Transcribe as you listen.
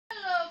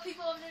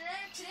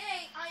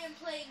am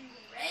playing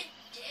Red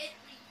Dead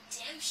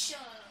Redemption.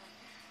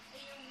 And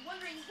you're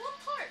wondering what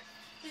part?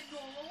 The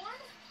normal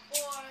one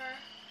or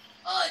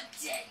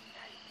Undead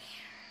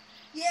Nightmare?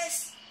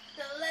 Yes,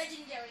 the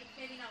legendary,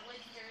 maybe not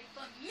legendary,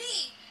 but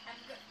me,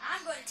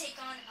 I'm going to take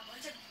on a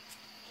bunch of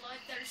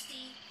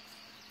bloodthirsty,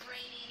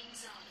 brain-eating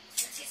zombies.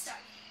 Let's get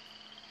started.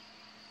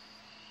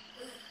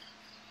 Ugh.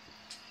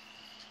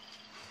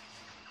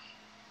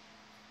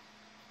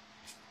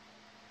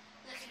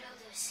 Look at all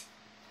this.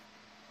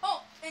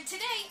 Oh, and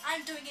today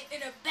I'm doing it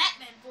in a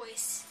Batman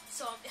voice,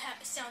 so I'll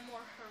have it sound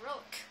more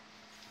heroic.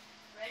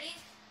 Ready,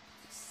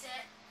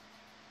 set,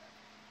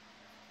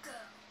 go.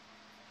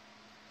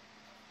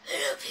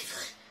 Hello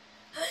people,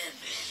 I am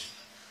playing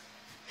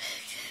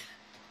Red Dead.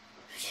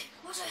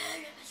 What the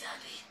hell is a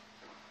zombie?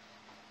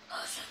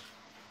 Awesome,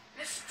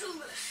 let's do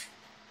this.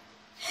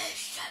 Hey,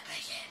 stop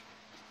right there.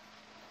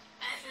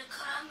 I will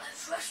calm my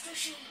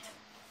frustration.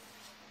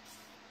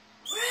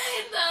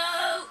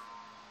 Rainbow!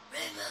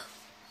 Rainbow.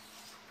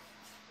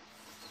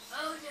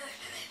 Oh, there's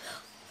the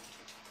rainbow.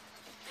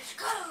 Let's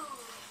go!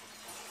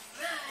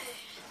 Right.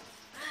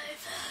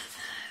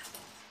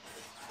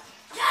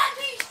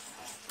 Zombies!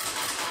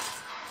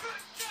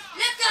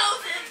 Let go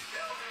of him!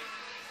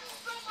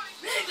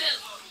 Rainbow!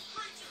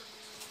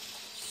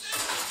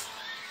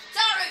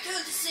 Sorry,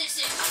 good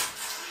decision.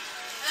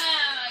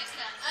 Oh, it's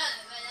not.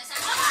 That's not.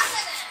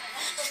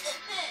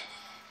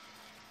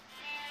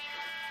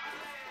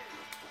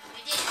 We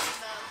did it,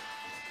 Rainbow.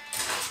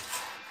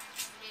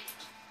 We did it.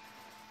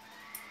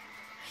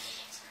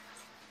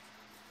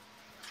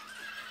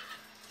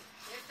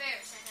 You're fair,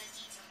 so I gotta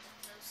eat something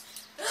close.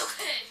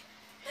 Okay,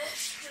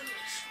 let's do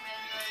this,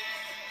 Rainbow.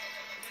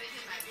 Let me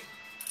get my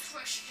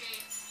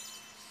trusty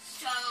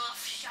sawed-off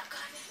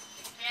shotgun.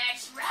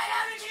 Let's ride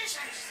out into the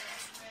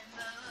sunset,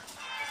 Rainbow.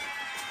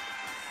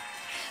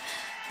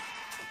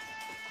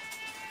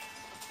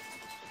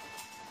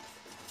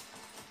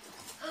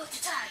 Oh,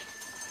 it's time.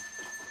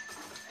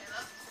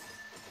 Rainbow.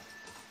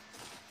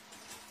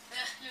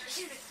 You're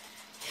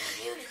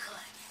a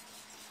unicorn.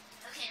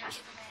 Okay, now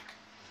keep it back.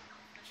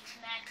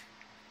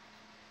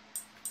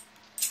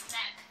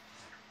 Back.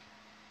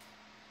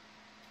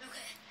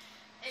 Okay.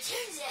 It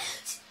turns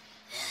out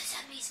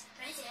zombies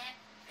right there.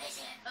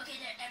 Okay,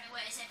 they're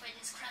everywhere except for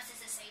this cross is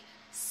to say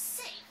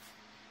safe.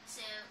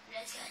 So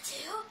let's go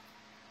to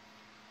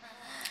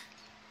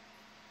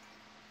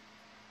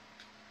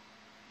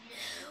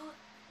no.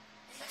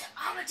 Let's go to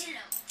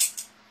Armadillo.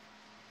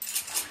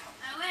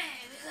 Away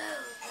we go.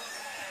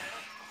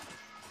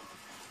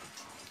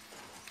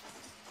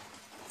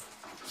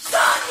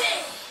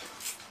 Zombie!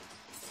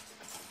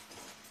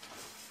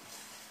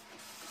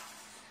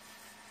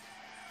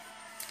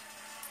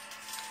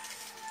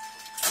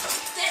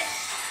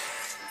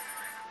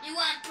 You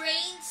want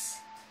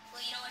brains?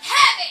 Well, you don't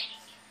have any.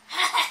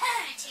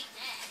 Take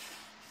that.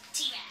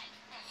 Teabag.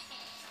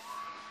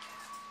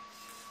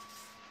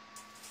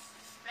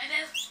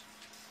 Rainbow?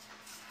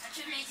 I'm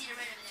too lazy to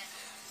run over there.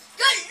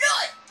 Good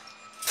Lord!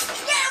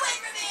 Get away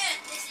from here!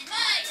 This is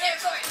my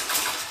territory!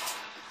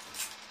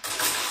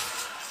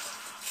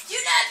 Do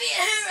not be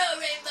a hero,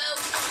 Rainbow!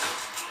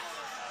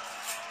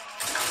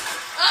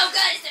 Oh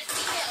god, it's the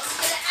females!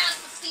 Get out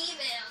for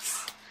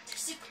females!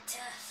 They're super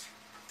tough.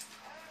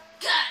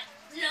 God,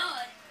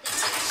 Lord, they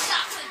took a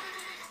shotgun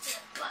to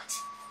the butt.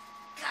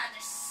 God,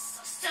 they're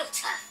so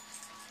tough.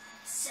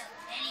 So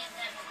many of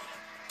them.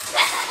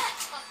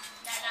 Oh,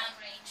 not long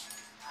range.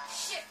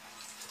 Shit.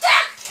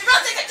 Ah! It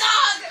runs like a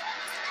dog!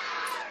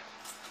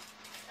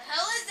 The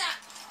hell is that?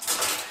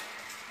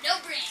 No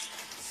brains.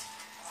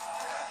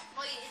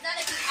 Well, it's not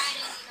if you hide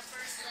it in the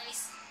first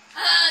place.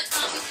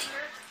 Zombie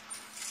finger.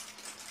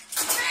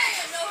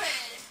 Man, no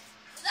head.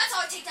 That's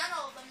how I take down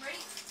all of them.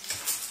 Ready?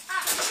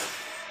 Ah.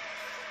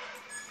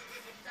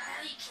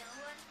 How you kill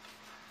one?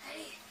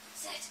 Ready,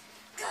 set,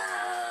 go!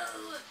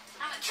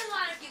 I'm gonna kill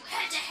all of you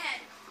head to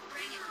head.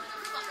 Bring it,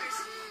 motherfuckers.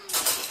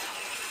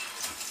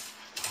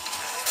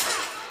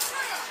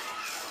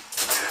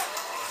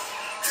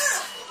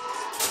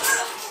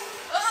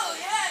 Oh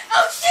yeah!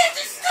 Oh shit!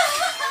 There's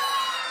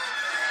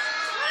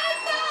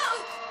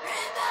Rainbow!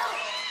 Rainbow!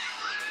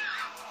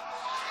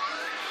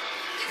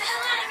 Get the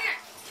hell out of here!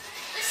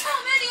 There's so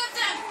many of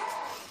them!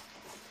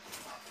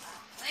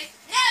 Wait,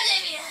 now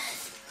let me out!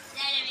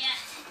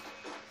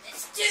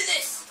 Let's do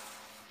this!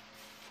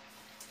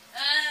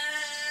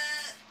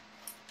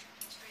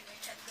 Let's bring my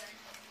tough gun.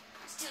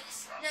 Let's do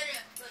this. No,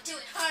 we'll do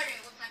it harder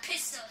with my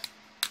pistol.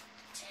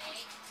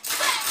 Take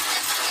that,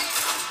 motherfucker!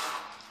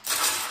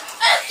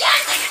 Oh,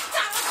 yes, I got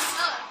someone!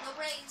 Oh, no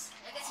brains.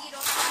 I guess you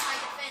don't have high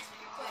defense, but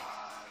you're quick.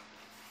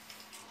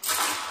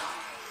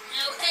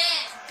 No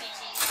head,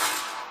 bitches.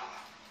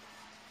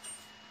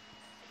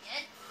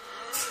 Again?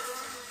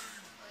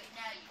 Wait,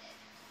 now you're dead.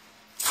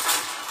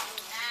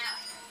 Now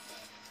you're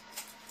dead.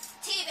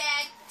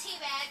 Teabag!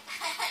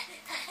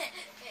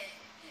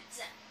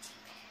 Zombie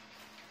teabag.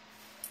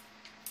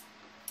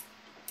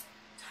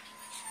 Tony,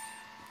 which?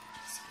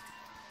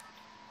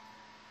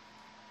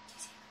 Do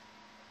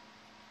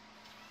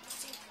you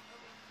see it?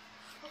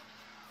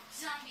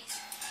 Zombies.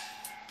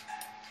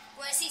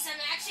 Want to see some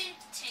action?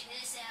 Check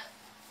this out.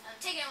 I'm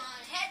taking him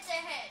on head to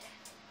head.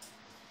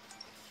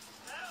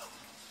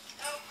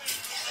 Help me!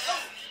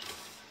 Oh.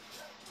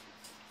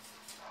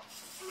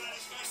 You're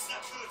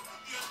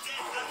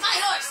My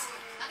horse!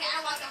 Okay, I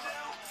want the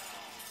horse.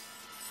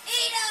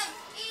 Eat him!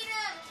 Eat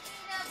him!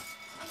 Eat him!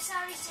 I'm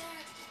sorry, sir.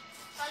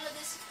 Follow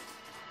this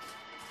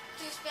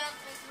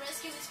to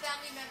rescue his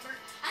family member.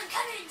 I'm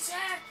coming, sir!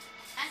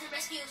 I have to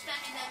rescue his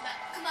family member.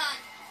 Come on.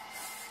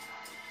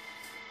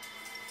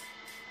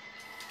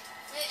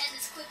 Let me end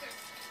this quicker.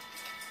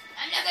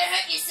 I'm not gonna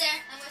hurt you, sir.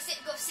 I'm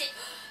gonna go sit.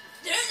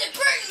 There's a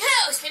burning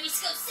house! Let me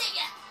go save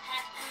ya!